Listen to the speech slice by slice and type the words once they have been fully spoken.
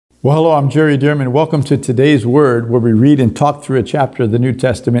Well, hello, I'm Jerry Dirmann. Welcome to today's Word, where we read and talk through a chapter of the New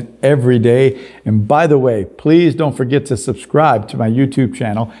Testament every day. And by the way, please don't forget to subscribe to my YouTube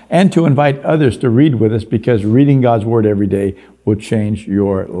channel and to invite others to read with us, because reading God's Word every day will change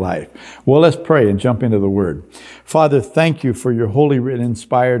your life. Well, let's pray and jump into the Word. Father, thank you for your holy, written,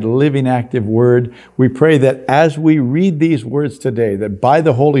 inspired, living, active Word. We pray that as we read these words today, that by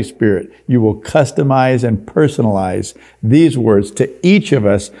the Holy Spirit, you will customize and personalize these words to each of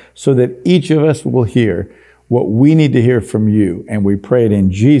us, so that each of us will hear what we need to hear from you. And we pray it in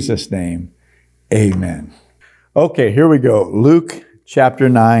Jesus' name. Amen. Okay, here we go. Luke chapter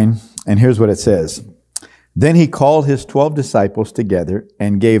 9, and here's what it says. Then he called his 12 disciples together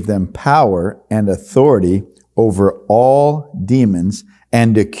and gave them power and authority over all demons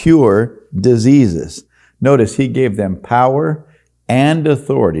and to cure diseases. Notice he gave them power and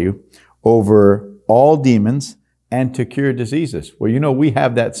authority over all demons and to cure diseases. Well, you know, we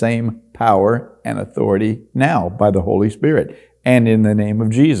have that same power and authority now by the Holy Spirit and in the name of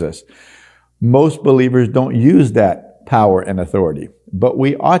Jesus. Most believers don't use that power and authority, but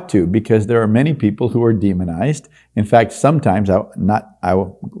we ought to, because there are many people who are demonized. In fact, sometimes, I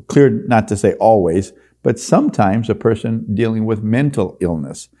will clear not to say always, but sometimes a person dealing with mental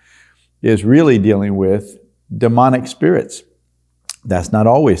illness is really dealing with demonic spirits. That's not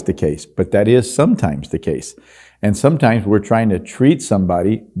always the case, but that is sometimes the case. And sometimes we're trying to treat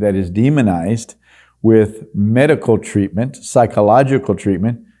somebody that is demonized with medical treatment, psychological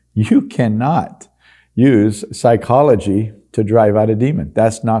treatment. You cannot use psychology to drive out a demon.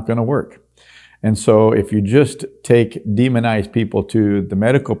 That's not going to work. And so if you just take demonized people to the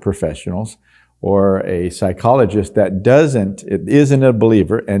medical professionals or a psychologist that isn't a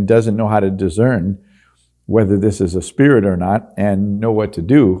believer and doesn't know how to discern whether this is a spirit or not and know what to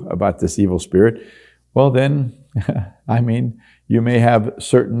do about this evil spirit, well then, I mean, you may have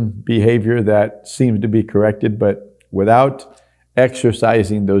certain behavior that seems to be corrected, but without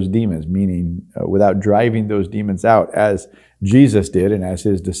exorcising those demons, meaning without driving those demons out as Jesus did and as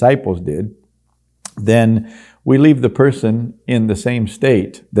his disciples did, then we leave the person in the same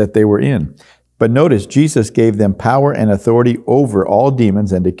state that they were in. But notice, Jesus gave them power and authority over all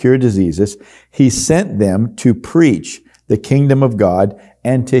demons and to cure diseases. He sent them to preach the kingdom of God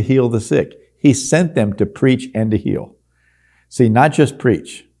and to heal the sick. He sent them to preach and to heal. See, not just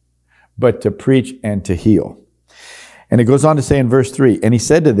preach, but to preach and to heal. And it goes on to say in verse 3, and he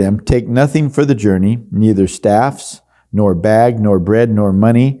said to them, take nothing for the journey, neither staffs, nor bag, nor bread, nor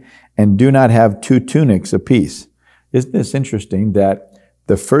money, and do not have 2 tunics apiece. Isn't this interesting that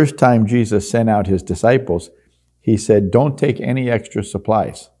the first time Jesus sent out his disciples, he said, don't take any extra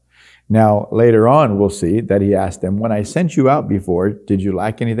supplies. Now, later on, we'll see that he asked them, when I sent you out before, did you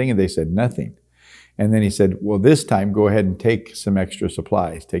lack anything? And they said, nothing. And then he said, well, this time, go ahead and take some extra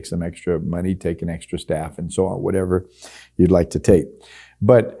supplies, take some extra money, take an extra staff, and so on, whatever you'd like to take.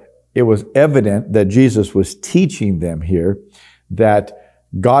 But it was evident that Jesus was teaching them here that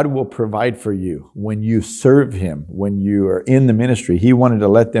God will provide for you when you serve him, when you are in the ministry. He wanted to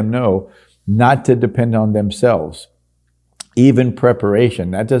let them know not to depend on themselves. Even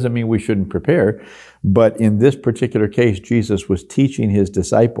preparation. That doesn't mean we shouldn't prepare, but in this particular case, Jesus was teaching his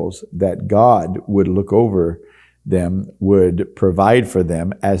disciples that God would look over them, would provide for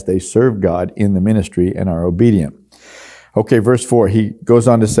them as they serve God in the ministry and are obedient. Okay, verse 4, he goes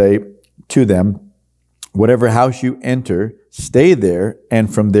on to say to them, whatever house you enter, stay there,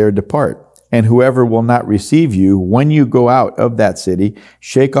 and from there depart. And whoever will not receive you, when you go out of that city,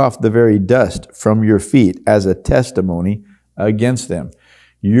 shake off the very dust from your feet as a testimony against them.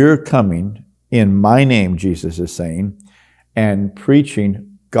 You're coming in my name, Jesus is saying, and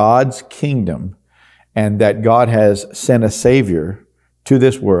preaching God's kingdom, and that God has sent a Savior to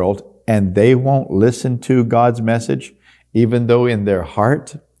this world, and they won't listen to God's message, even though in their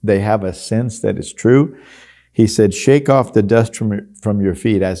heart they have a sense that it's true. He said, shake off the dust from your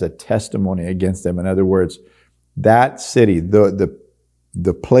feet as a testimony against them. In other words, that city,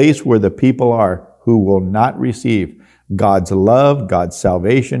 the place where the people are who will not receive God's love, God's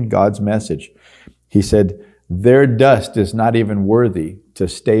salvation, God's message. He said, their dust is not even worthy to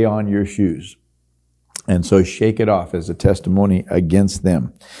stay on your shoes. And so shake it off as a testimony against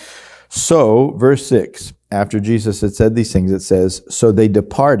them. So, verse 6, after Jesus had said these things, it says, so they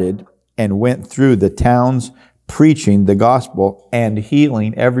departed and went through the towns preaching the gospel and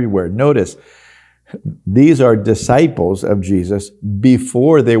healing everywhere. Notice, these are disciples of Jesus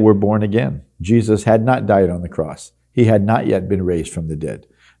before they were born again. Jesus had not died on the cross. He had not yet been raised from the dead.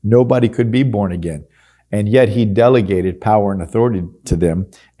 Nobody could be born again. And yet he delegated power and authority to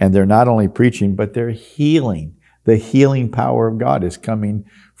them. And they're not only preaching, but they're healing. The healing power of God is coming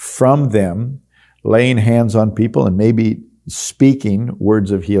from them, laying hands on people and maybe speaking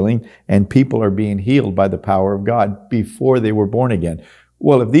words of healing, and people are being healed by the power of God before they were born again.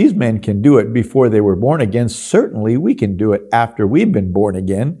 Well, if these men can do it before they were born again, certainly we can do it after we've been born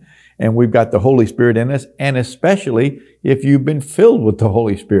again and we've got the Holy Spirit in us, and especially if you've been filled with the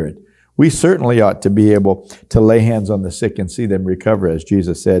Holy Spirit. We certainly ought to be able to lay hands on the sick and see them recover, as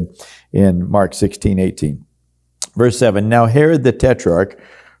Jesus said in Mark 16:18. Verse 7, now Herod the Tetrarch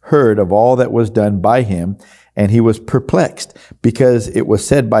heard of all that was done by him, and he was perplexed, because it was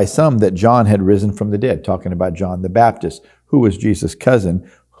said by some that John had risen from the dead, talking about John the Baptist, who was Jesus' cousin,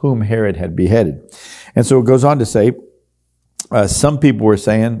 whom Herod had beheaded. And so it goes on to say, some people were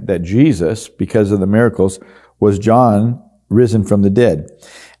saying that Jesus, because of the miracles, was John risen from the dead.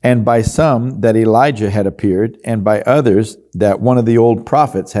 And by some that Elijah had appeared, and by others that one of the old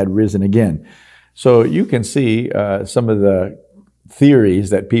prophets had risen again. So you can see some of the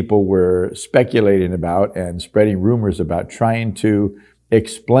theories that people were speculating about and spreading rumors about, trying to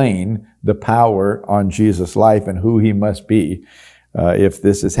explain the power on Jesus' life and who he must be if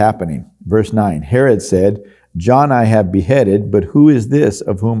this is happening. Verse 9, Herod said, John I have beheaded, but who is this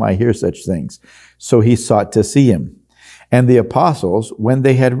of whom I hear such things? So he sought to see him. And the apostles, when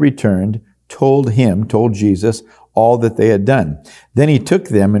they had returned, told Jesus, all that they had done. Then he took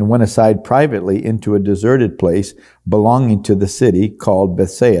them and went aside privately into a deserted place belonging to the city called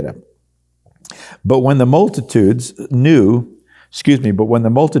Bethsaida. But when the multitudes knew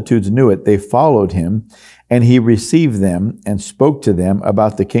it, they followed him, and he received them and spoke to them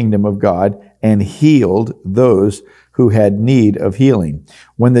about the kingdom of God, and healed those who had need of healing.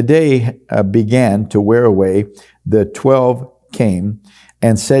 When the day began to wear away, the 12 came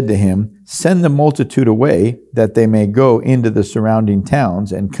and said to him, send the multitude away, that they may go into the surrounding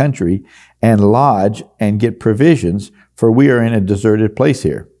towns and country and lodge and get provisions, for we are in a deserted place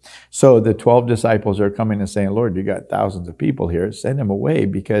here. So the 12 disciples are coming and saying, Lord, you got thousands of people here. Send them away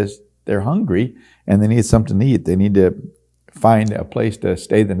because they're hungry and they need something to eat. They need to find a place to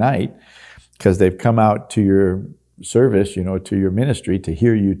stay the night because they've come out to your service, to your ministry to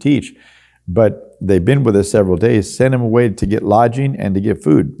hear you teach. But they've been with us several days. Send them away to get lodging and to get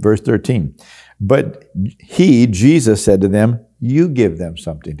food. Verse 13. But Jesus, said to them, you give them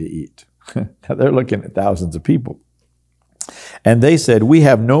something to eat. Now they're looking at thousands of people. And they said, we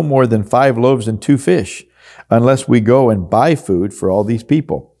have no more than 5 loaves and 2 fish, unless we go and buy food for all these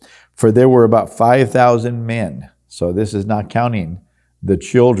people. For there were about 5,000 men. So this is not counting the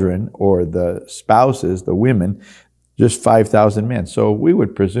children or the spouses, the women, just 5,000 men. So we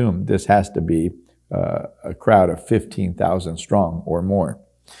would presume this has to be a crowd of 15,000 strong or more.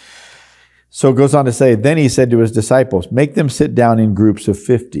 So it goes on to say, then he said to his disciples, make them sit down in groups of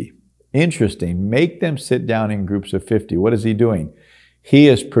 50. Interesting. Make them sit down in groups of 50. What is he doing? He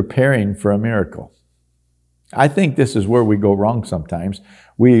is preparing for a miracle. I think this is where we go wrong sometimes.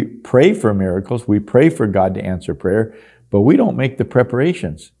 We pray for miracles. We pray for God to answer prayer, but we don't make the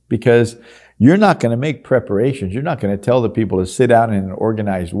preparations, because you're not going to make preparations. You're not going to tell the people to sit down in an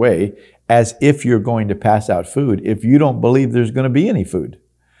organized way as if you're going to pass out food if you don't believe there's going to be any food.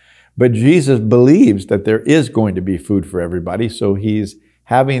 But Jesus believes that there is going to be food for everybody, so he's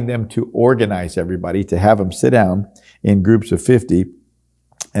having them to organize everybody, to have them sit down in groups of 50.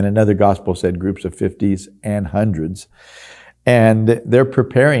 And another gospel said groups of 50s and hundreds. And they're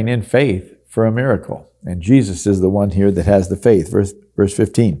preparing in faith for a miracle. And Jesus is the one here that has the faith. Verse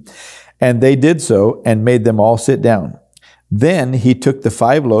 15. And they did so and made them all sit down. Then he took the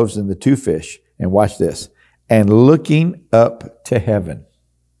 5 loaves and the 2 fish, and watch this, and looking up to heaven.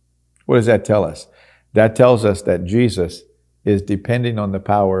 What does that tell us? That tells us that Jesus is depending on the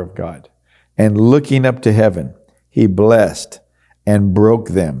power of God. And looking up to heaven, he blessed and broke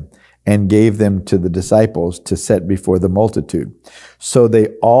them and gave them to the disciples to set before the multitude. So they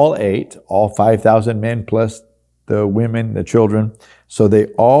all ate, all 5,000 men plus the women, the children. So they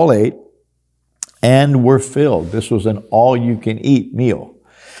all ate and were filled. This was an all-you-can-eat meal.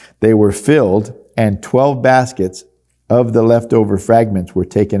 They were filled, and 12 baskets of the leftover fragments were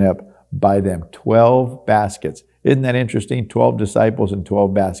taken up by them. 12 baskets. Isn't that interesting? 12 disciples and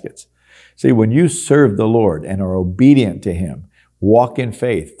 12 baskets. See, when you serve the Lord and are obedient to him, walk in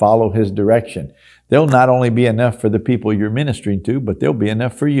faith, follow his direction, there'll not only be enough for the people you're ministering to, but there'll be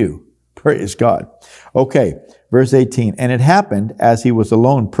enough for you. Praise God. Okay, verse 18. And it happened as he was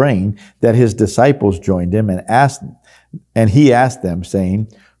alone praying that his disciples joined him and he asked them,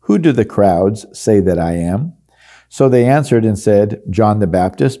 saying, who do the crowds say that I am? So they answered and said, John the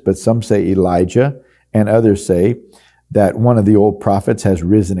Baptist, but some say Elijah, and others say that one of the old prophets has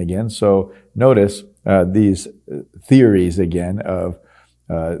risen again. So notice these theories again of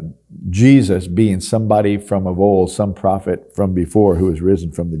Jesus being somebody from of old, some prophet from before who was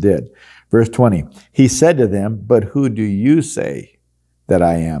risen from the dead. Verse 20, he said to them, but who do you say that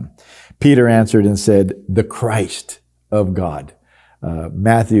I am? Peter answered and said, the Christ of God.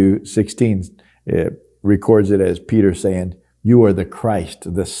 Matthew 16 records it as Peter saying, you are the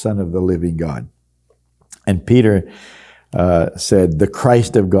Christ, the Son of the living God. And Peter said, the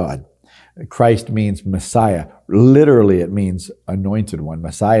Christ of God. Christ means Messiah. Literally, it means anointed one.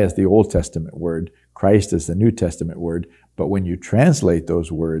 Messiah is the Old Testament word. Christ is the New Testament word. But when you translate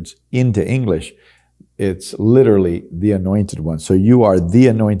those words into English, it's literally the anointed one. So you are the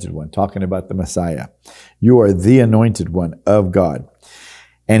anointed one, talking about the Messiah. You are the anointed one of God.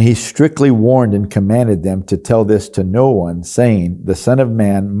 And he strictly warned and commanded them to tell this to no one, saying, the Son of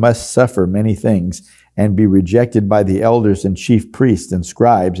Man must suffer many things and be rejected by the elders and chief priests and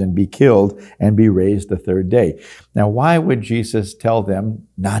scribes and be killed and be raised the third day. Now, why would Jesus tell them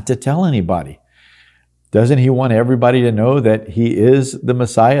not to tell anybody? Doesn't he want everybody to know that he is the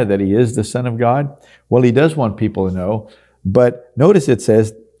Messiah, that he is the Son of God? Well, he does want people to know. But notice it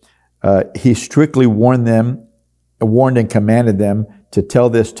says he strictly warned and commanded them to tell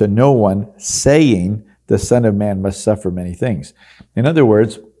this to no one, saying the Son of Man must suffer many things. In other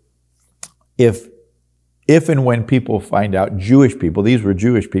words, if and when people find out, Jewish people, these were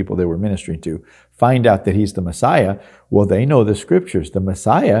Jewish people they were ministering to, find out that he's the Messiah, well, they know the scriptures. The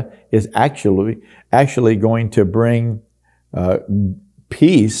Messiah is actually going to bring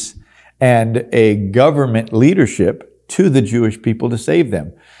peace and a government leadership to the Jewish people to save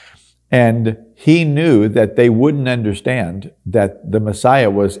them. And he knew that they wouldn't understand that the Messiah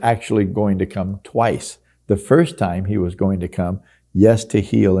was actually going to come twice. The first time he was going to come, yes, to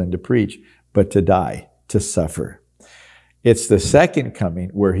heal and to preach, but to die, to suffer. It's the second coming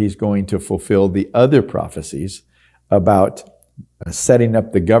where he's going to fulfill the other prophecies about setting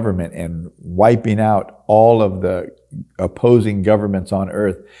up the government and wiping out all of the opposing governments on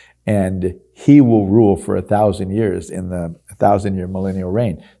earth. And he will rule for 1,000 years in the 1,000-year millennial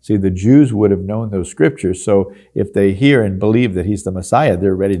reign. See, the Jews would have known those scriptures. So if they hear and believe that he's the Messiah,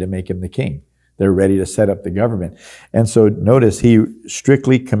 they're ready to make him the king. They're ready to set up the government. And so notice he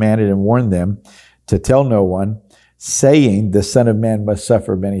strictly commanded and warned them to tell no one, saying the Son of Man must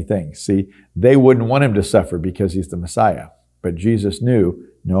suffer many things. See, they wouldn't want him to suffer because he's the Messiah. But Jesus knew,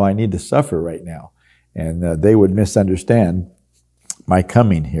 no, I need to suffer right now. And they would misunderstand my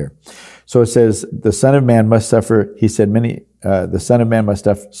coming here. So it says, the Son of Man must suffer, he said, the Son of Man must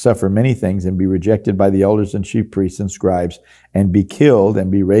suffer many things and be rejected by the elders and chief priests and scribes and be killed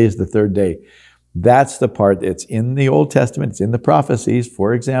and be raised the third day. That's the part that's in the Old Testament. It's in the prophecies.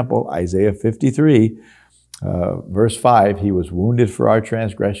 For example, Isaiah 53, verse 5, he was wounded for our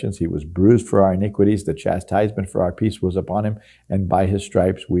transgressions. He was bruised for our iniquities. The chastisement for our peace was upon him, and by his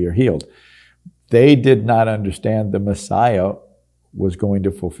stripes we are healed. They did not understand the Messiah was going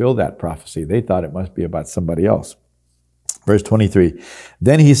to fulfill that prophecy. They thought it must be about somebody else. Verse 23,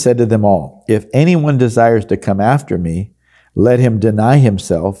 then he said to them all, if anyone desires to come after me, let him deny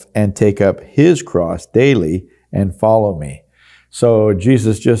himself and take up his cross daily and follow me. So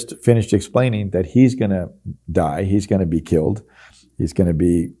Jesus just finished explaining that he's going to die. He's going to be killed. He's going to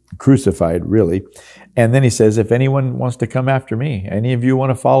be crucified, really. And then he says, if anyone wants to come after me, any of you want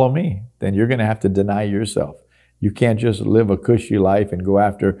to follow me, then you're going to have to deny yourself. You can't just live a cushy life and go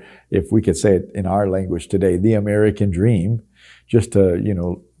after, if we could say it in our language today, the American dream, just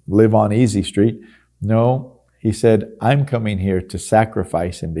to, live on easy street. No. He said, I'm coming here to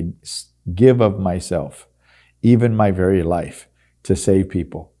sacrifice and to give of myself, even my very life, to save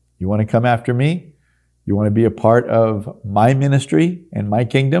people. You want to come after me? You want to be a part of my ministry and my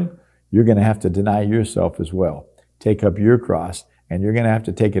kingdom? You're going to have to deny yourself as well. Take up your cross, and you're going to have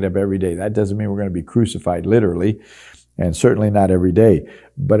to take it up every day. That doesn't mean we're going to be crucified literally, and certainly not every day.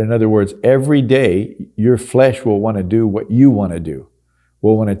 But in other words, every day, your flesh will want to do what you want to do.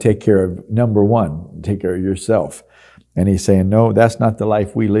 We'll want to take care of, number one, take care of yourself. And he's saying, no, that's not the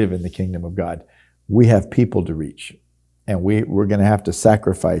life we live in the kingdom of God. We have people to reach, and we're going to have to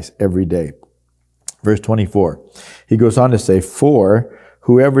sacrifice every day. Verse 24, he goes on to say, for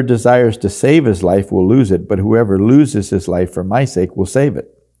whoever desires to save his life will lose it, but whoever loses his life for my sake will save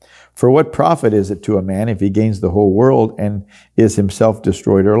it. For what profit is it to a man if he gains the whole world and is himself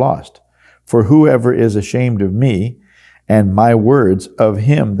destroyed or lost? For whoever is ashamed of me and my words, of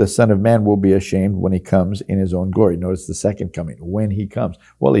him the Son of Man will be ashamed when he comes in his own glory. Notice the second coming, when he comes.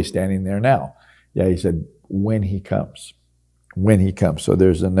 Well, he's standing there now. Yeah, he said, when he comes. When he comes. So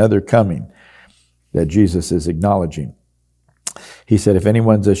there's another coming that Jesus is acknowledging. He said, if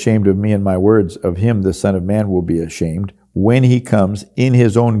anyone's ashamed of me and my words, of him the Son of Man will be ashamed when he comes in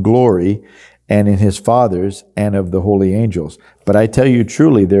his own glory and in his Father's and of the holy angels. But I tell you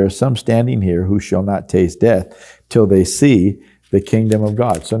truly, there are some standing here who shall not taste death till they see the kingdom of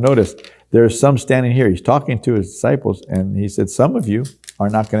God. So notice, there are some standing here. He's talking to his disciples, and he said, some of you are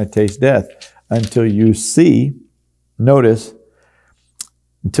not going to taste death until you see, notice,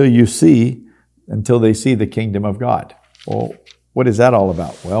 until they see the kingdom of God. Well, what is that all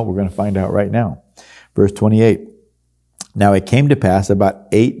about? Well, we're going to find out right now. Verse 28. Now it came to pass about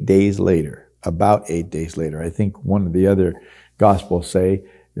 8 days later. I think one of the other Gospels say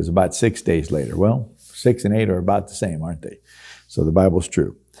is about 6 days later. Well, 6 and 8 are about the same, aren't they? So the Bible's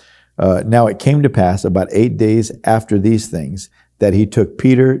true. Now it came to pass about 8 days after these things that he took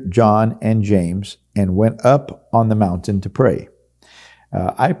Peter, John, and James and went up on the mountain to pray.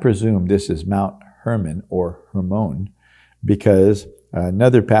 I presume this is Mount Hermon or Hermon, because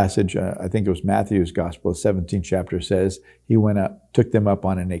another passage, I think it was Matthew's Gospel, 17th chapter, says he went up, took them up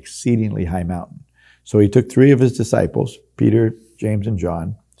on an exceedingly high mountain. So he took 3 of his disciples, Peter, James, and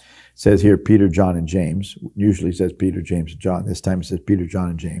John. It says here Peter, John, and James. Usually says Peter, James, and John. This time it says Peter, John,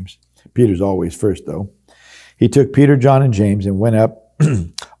 and James. Peter's always first, though. He took Peter, John, and James and went up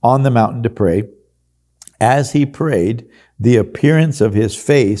on the mountain to pray. As he prayed, the appearance of his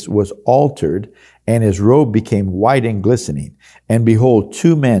face was altered, and his robe became white and glistening. And behold,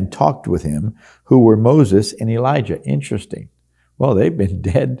 2 men talked with him, who were Moses and Elijah. Interesting. Well, they've been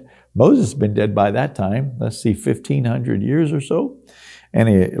dead. Moses has been dead by that time. Let's see, 1,500 years or so. And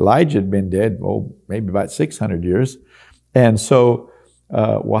Elijah had been dead, maybe about 600 years. And so,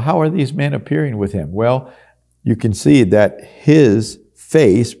 well, how are these men appearing with him? Well, you can see that his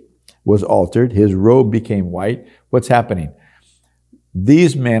face was altered. His robe became white. What's happening?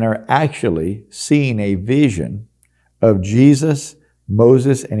 These men are actually seeing a vision of Jesus,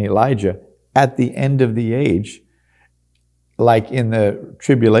 Moses, and Elijah at the end of the age, like in the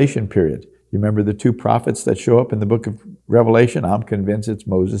tribulation period. You remember the 2 prophets that show up in the book of Revelation? I'm convinced it's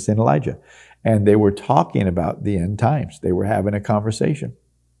Moses and Elijah. And they were talking about the end times. They were having a conversation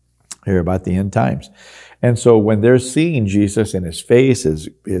here about the end times. And so when they're seeing Jesus and his face,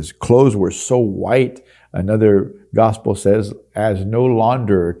 his clothes were so white, another gospel says, as no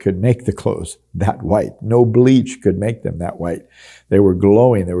launderer could make the clothes that white. No bleach could make them that white. They were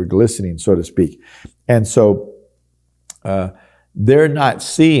glowing, they were glistening, so to speak. And so they're not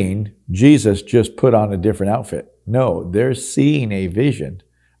seeing Jesus just put on a different outfit. No, they're seeing a vision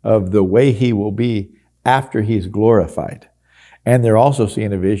of the way he will be after he's glorified. And they're also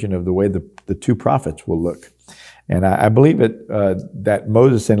seeing a vision of the way the 2 prophets will look. And I believe that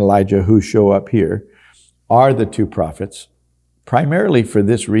Moses and Elijah, who show up here, are the 2 prophets, primarily for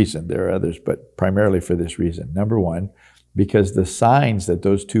this reason. There are others, but primarily for this reason. Number one, because the signs that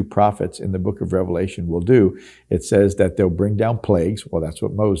those 2 prophets in the book of Revelation will do, it says that they'll bring down plagues. Well, that's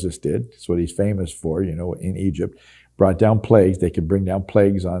what Moses did. That's what he's famous for, you know, in Egypt. Brought down plagues. They could bring down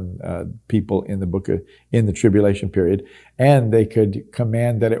plagues on people in the tribulation period, and they could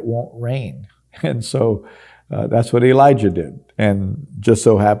command that it won't rain. And so that's what Elijah did. And just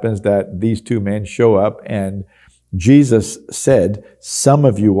so happens that these 2 men show up, and Jesus said, some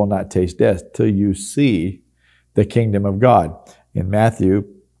of you will not taste death till you see the kingdom of God. In Matthew,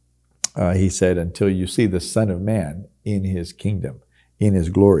 he said, until you see the Son of Man in his kingdom, in his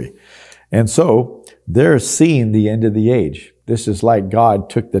glory. And so they're seeing the end of the age. This is like God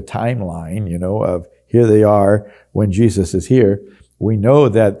took the timeline, you know, of here they are when Jesus is here. We know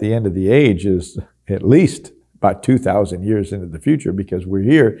that the end of the age is at least about 2,000 years into the future, because we're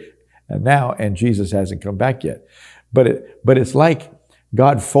here and now and Jesus hasn't come back yet. But it's like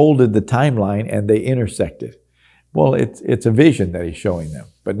God folded the timeline and they intersected. Well, it's a vision that he's showing them.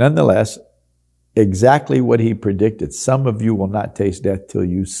 But nonetheless, exactly what he predicted. Some of you will not taste death till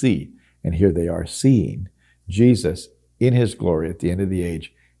you see. And here they are seeing Jesus in his glory at the end of the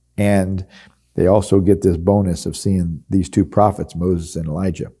age. And they also get this bonus of seeing these 2 prophets, Moses and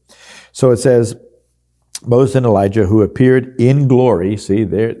Elijah. So it says, Moses and Elijah, who appeared in glory, see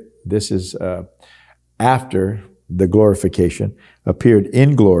there, this is after the glorification, appeared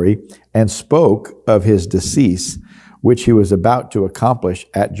in glory and spoke of his decease, which he was about to accomplish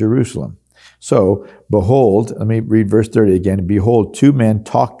at Jerusalem. So, behold, let me read verse 30 again. Behold, 2 men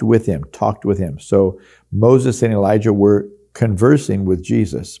talked with him. So, Moses and Elijah were conversing with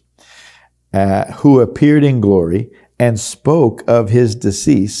Jesus, who appeared in glory and spoke of his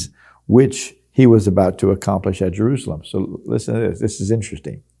decease, which he was about to accomplish at Jerusalem. So, listen to this. This is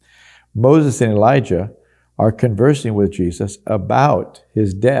interesting. Moses and Elijah are conversing with Jesus about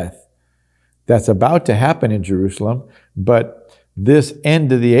his death. That's about to happen in Jerusalem, but this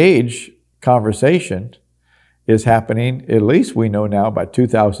end of the age conversation is happening, at least we know now, about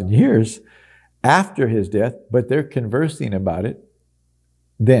 2,000 years after his death, but they're conversing about it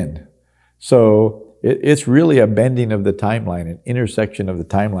then. So it's really a bending of the timeline, an intersection of the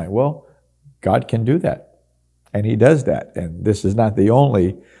timeline. Well, God can do that, and he does that. And this is not the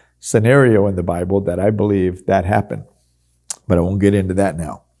only scenario in the Bible that I believe that happened. But I won't get into that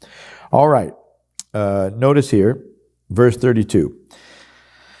now. All right. Notice here, verse 32.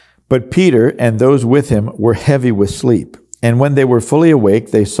 But Peter and those with him were heavy with sleep. And when they were fully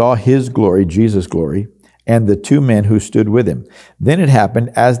awake, they saw his glory, Jesus' glory, and the two men who stood with him. Then it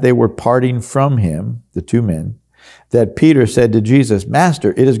happened, as they were parting from him, the two men, that Peter said to Jesus,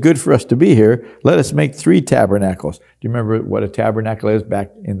 Master, it is good for us to be here. Let us make 3 tabernacles. Do you remember what a tabernacle is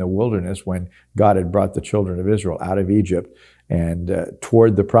back in the wilderness when God had brought the children of Israel out of Egypt and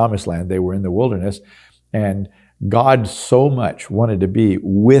toward the promised land? They were in the wilderness, and God so much wanted to be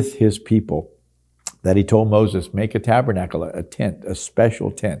with his people that he told Moses, make a tabernacle, a tent, a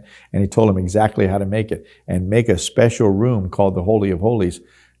special tent. And he told him exactly how to make it, and make a special room called the Holy of Holies.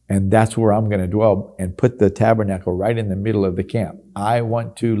 And that's where I'm going to dwell, and put the tabernacle right in the middle of the camp. I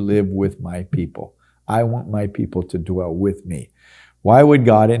want to live with my people. I want my people to dwell with me. Why would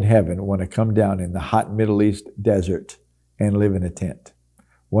God in heaven want to come down in the hot Middle East desert and live in a tent?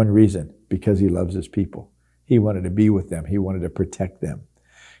 One reason, because he loves his people. He wanted to be with them. He wanted to protect them.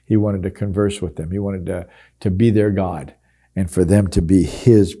 He wanted to converse with them. He wanted to be their God and for them to be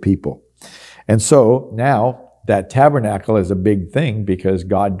his people. And so now that tabernacle is a big thing because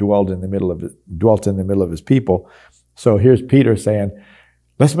God dwelt in the middle of his people. So here's Peter saying,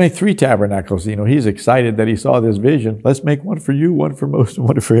 let's make 3 tabernacles. You know, he's excited that he saw this vision. Let's make one for you, one for Moses, and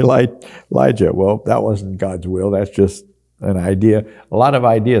one for Elijah. Well, that wasn't God's will. That's just an idea. A lot of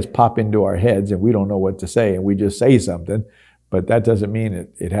ideas pop into our heads and we don't know what to say, and we just say something, but that doesn't mean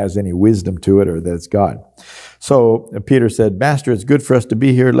it has any wisdom to it or that it's God. So Peter said, Master, it's good for us to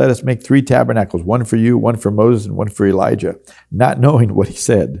be here. Let us make 3 tabernacles, one for you, one for Moses, and one for Elijah, not knowing what he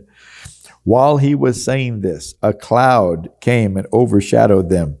said. While he was saying this, a cloud came and overshadowed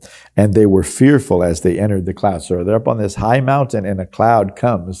them, and they were fearful as they entered the cloud. So they're up on this high mountain, and a cloud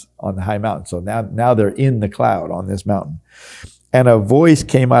comes on the high mountain. So now they're in the cloud on this mountain. And a voice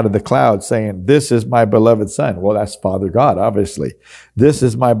came out of the cloud saying, this is my beloved Son. Well, that's Father God, obviously. This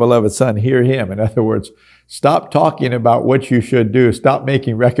is my beloved Son. Hear him. In other words, stop talking about what you should do. Stop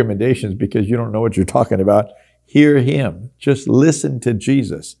making recommendations because you don't know what you're talking about. Hear him. Just listen to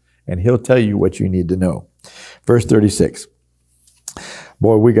Jesus, and he'll tell you what you need to know. Verse 36.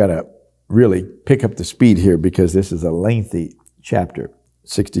 Boy, we got to really pick up the speed here because this is a lengthy chapter,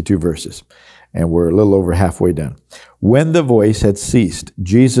 62 verses, and we're a little over halfway done. When the voice had ceased,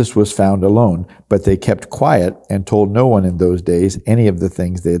 Jesus was found alone, but they kept quiet and told no one in those days any of the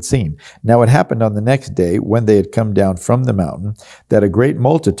things they had seen. Now it happened on the next day, when they had come down from the mountain, that a great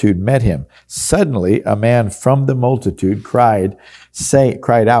multitude met him. Suddenly a man from the multitude cried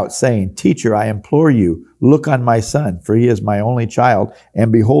out, saying, Teacher, I implore you, look on my son, for he is my only child,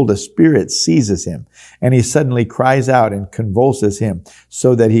 and behold, a spirit seizes him. And he suddenly cries out and convulses him,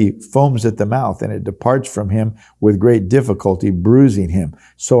 so that he foams at the mouth, and it departs from him with great difficulty, bruising him.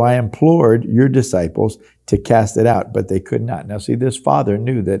 So I implored your disciples to cast it out, but they could not. Now see, this father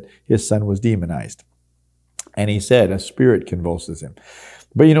knew that his son was demonized. And he said, a spirit convulses him.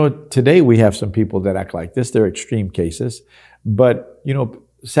 But you know, today we have some people that act like this. They're extreme cases. But, you know,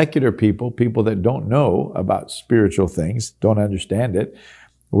 secular people that don't know about spiritual things, don't understand it,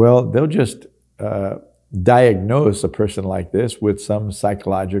 well, they'll just diagnose a person like this with some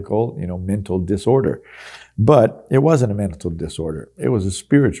psychological, mental disorder. But it wasn't a mental disorder. It was a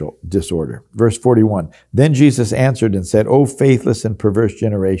spiritual disorder. Verse 41, Then Jesus answered and said, O faithless and perverse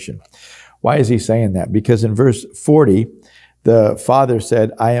generation. Why is he saying that? Because in verse 40, the father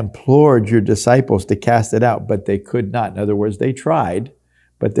said, I implored your disciples to cast it out, but they could not. In other words, they tried,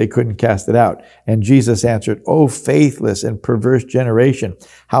 but they couldn't cast it out. And Jesus answered, O faithless and perverse generation,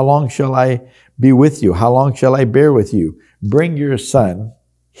 how long shall I be with you? How long shall I bear with you? Bring your son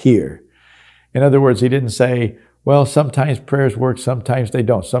here. In other words, he didn't say, well, sometimes prayers work, sometimes they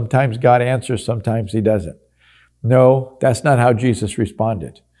don't. Sometimes God answers, sometimes he doesn't. No, that's not how Jesus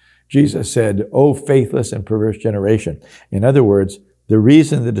responded. Jesus said, O faithless and perverse generation. In other words, the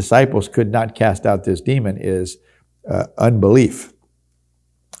reason the disciples could not cast out this demon is unbelief.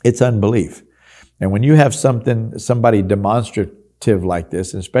 It's unbelief. And when you have somebody demonstrative like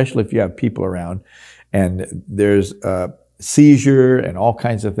this, especially if you have people around and there's a seizure and all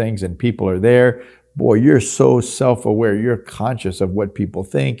kinds of things and people are there, boy, you're so self-aware. You're conscious of what people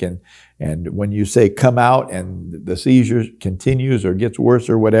think. And when you say come out and the seizure continues or gets worse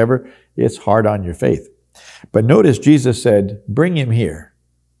or whatever, it's hard on your faith. But notice Jesus said, bring him here.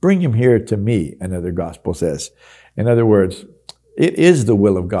 Bring him here to me, another gospel says. In other words, it is the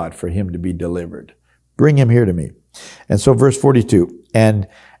will of God for him to be delivered. Bring him here to me. And so verse 42, and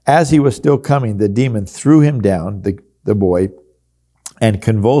as he was still coming, the demon threw him down, the boy, and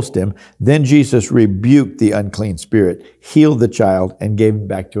convulsed him. Then Jesus rebuked the unclean spirit, healed the child, and gave him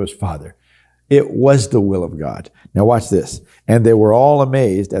back to his father. It was the will of God. Now watch this. And they were all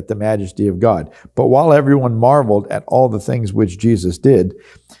amazed at the majesty of God. But while everyone marveled at all the things which Jesus did,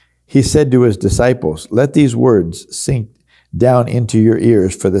 he said to his disciples, let these words sink down into your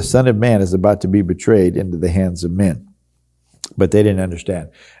ears, for the Son of Man is about to be betrayed into the hands of men. But they didn't understand.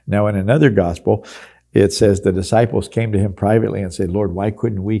 Now in another gospel, it says the disciples came to him privately and said, Lord, why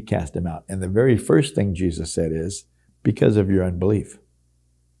couldn't we cast him out? And the very first thing Jesus said is, because of your unbelief.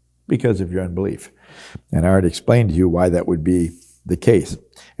 Because of your unbelief. And I already explained to you why that would be the case.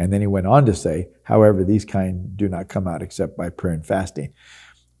 And then he went on to say, however, these kind do not come out except by prayer and fasting.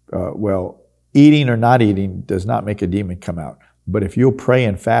 Well, eating or not eating does not make a demon come out. But if you'll pray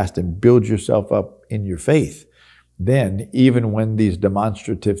and fast and build yourself up in your faith, then even when these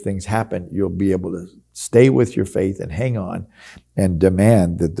demonstrative things happen, you'll be able to stay with your faith and hang on and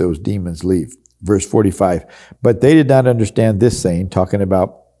demand that those demons leave. Verse 45, but they did not understand this saying, talking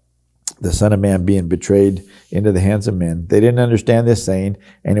about the Son of Man being betrayed into the hands of men. They didn't understand this saying,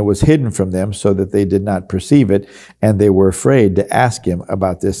 and it was hidden from them so that they did not perceive it, and they were afraid to ask him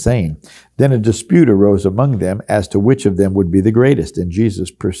about this saying. Then a dispute arose among them as to which of them would be the greatest. And Jesus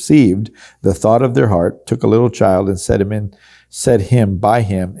perceived the thought of their heart, took a little child and set him by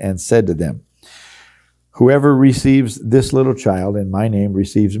him, and said to them, whoever receives this little child in my name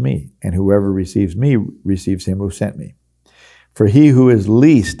receives me, and whoever receives me receives him who sent me. For he who is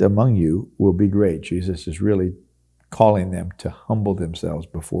least among you will be great. Jesus is really calling them to humble themselves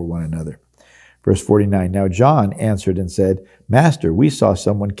before one another. Verse 49, now John answered and said, Master, we saw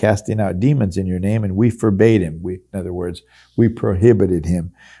someone casting out demons in your name, and we forbade him. In other words, we prohibited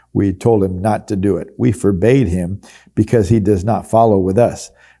him. We told him not to do it. We forbade him because he does not follow with us.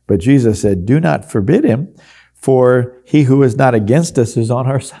 But Jesus said, do not forbid him, for he who is not against us is on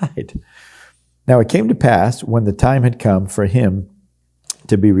our side. Now it came to pass, when the time had come for him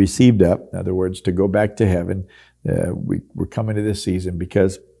to be received up, in other words, to go back to heaven, we're coming to this season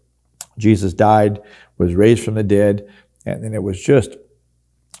because Jesus died, was raised from the dead, and then it was just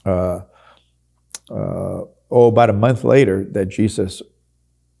about a month later that Jesus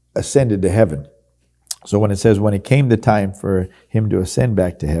ascended to heaven. So when it says, when it came the time for him to ascend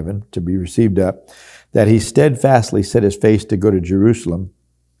back to heaven, to be received up, that he steadfastly set his face to go to Jerusalem,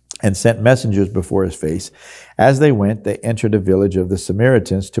 and sent messengers before his face. As they went, they entered a village of the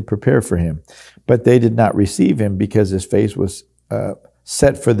Samaritans to prepare for him. But they did not receive him because his face was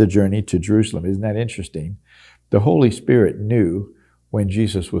set for the journey to Jerusalem. Isn't that interesting? The Holy Spirit knew when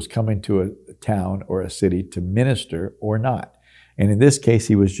Jesus was coming to a town or a city to minister or not. And in this case,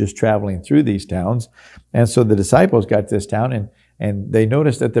 he was just traveling through these towns. And so the disciples got to this town and they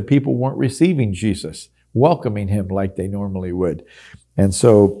noticed that the people weren't receiving Jesus, welcoming him like they normally would. And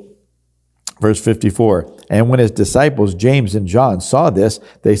so verse 54, and when his disciples, James and John, saw this,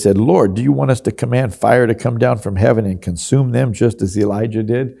 they said, Lord, do you want us to command fire to come down from heaven and consume them just as Elijah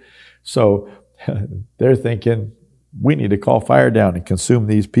did? So they're thinking, we need to call fire down and consume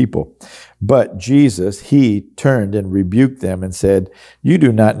these people. But Jesus, he turned and rebuked them and said, you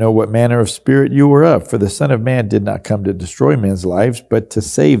do not know what manner of spirit you were of, for the Son of Man did not come to destroy men's lives, but to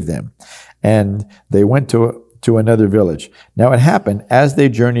save them. And they went to another village. Now it happened, as they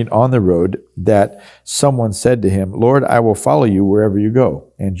journeyed on the road, that someone said to him, Lord, I will follow you wherever you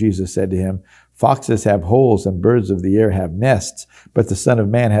go. And Jesus said to him, foxes have holes and birds of the air have nests, but the Son of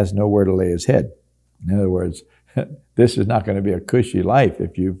Man has nowhere to lay his head. In other words, this is not going to be a cushy life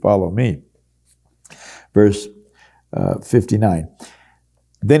if you follow me. Verse 59.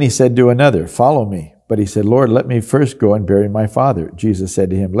 Then he said to another, follow me. But he said, Lord, let me first go and bury my father. Jesus said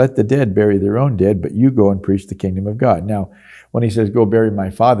to him, let the dead bury their own dead, but you go and preach the kingdom of God. Now, when he says, go bury my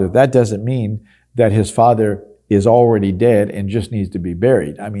father, that doesn't mean that his father is already dead and just needs to be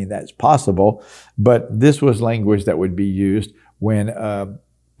buried. I mean, that's possible, but this was language that would be used when a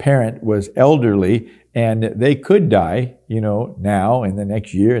parent was elderly and they could die, now, in the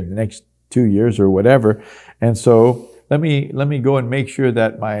next year, in the next 2 years or whatever. And so let me go and make sure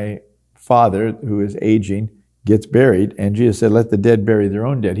that my father, who is aging, gets buried. And Jesus said, let the dead bury their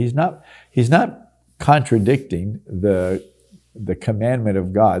own dead. He's not contradicting the commandment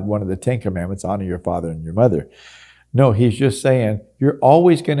of God, one of the 10 commandments, honor your father and your mother. No, he's just saying you're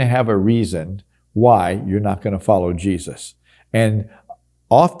always going to have a reason why you're not going to follow Jesus. And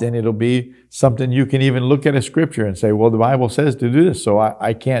often it'll be something you can even look at a scripture and say, well, the Bible says to do this, so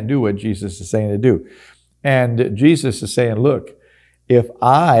I can't do what Jesus is saying to do. And Jesus is saying, look, if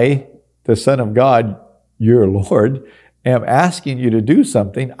I, the Son of God, your Lord, am asking you to do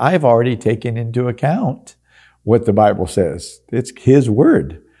something, I've already taken into account what the Bible says. It's His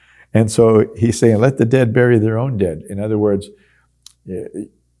word. And so He's saying, let the dead bury their own dead. In other words,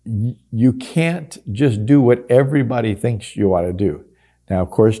 you can't just do what everybody thinks you ought to do. Now, of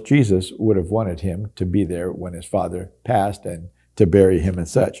course, Jesus would have wanted him to be there when his father passed and to bury him and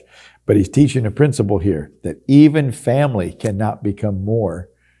such. But he's teaching a principle here that even family cannot become more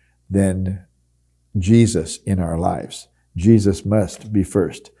than Jesus in our lives. Jesus must be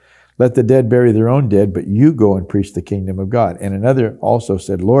first. Let the dead bury their own dead, but you go and preach the kingdom of God. And another also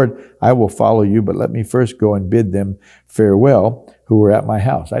said, Lord, I will follow you, but let me first go and bid them farewell who were at my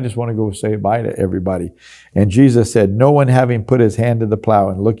house. I just want to go say bye to everybody. And Jesus said, no one having put his hand to the plow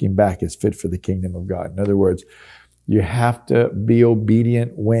and looking back is fit for the kingdom of God. In other words, you have to be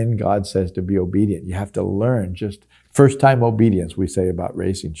obedient when God says to be obedient. You have to learn just first-time obedience, we say about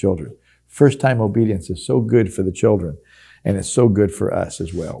raising children. First-time obedience is so good for the children, and it's so good for us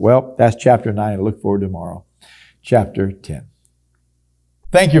as well. Well, that's chapter 9. I look forward to tomorrow. Chapter 10.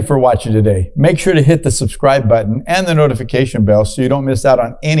 Thank you for watching today. Make sure to hit the subscribe button and the notification bell so you don't miss out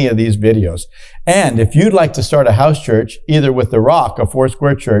on any of these videos. And if you'd like to start a house church, either with The Rock, a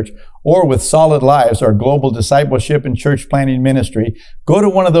Foursquare church, or with Solid Lives, our global discipleship and church planting ministry, go to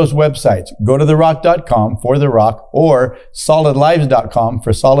one of those websites. Go to therock.com for The Rock or solidlives.com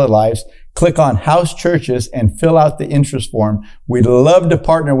for Solid Lives. Click on House Churches and fill out the interest form. We'd love to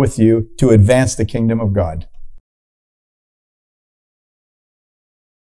partner with you to advance the kingdom of God.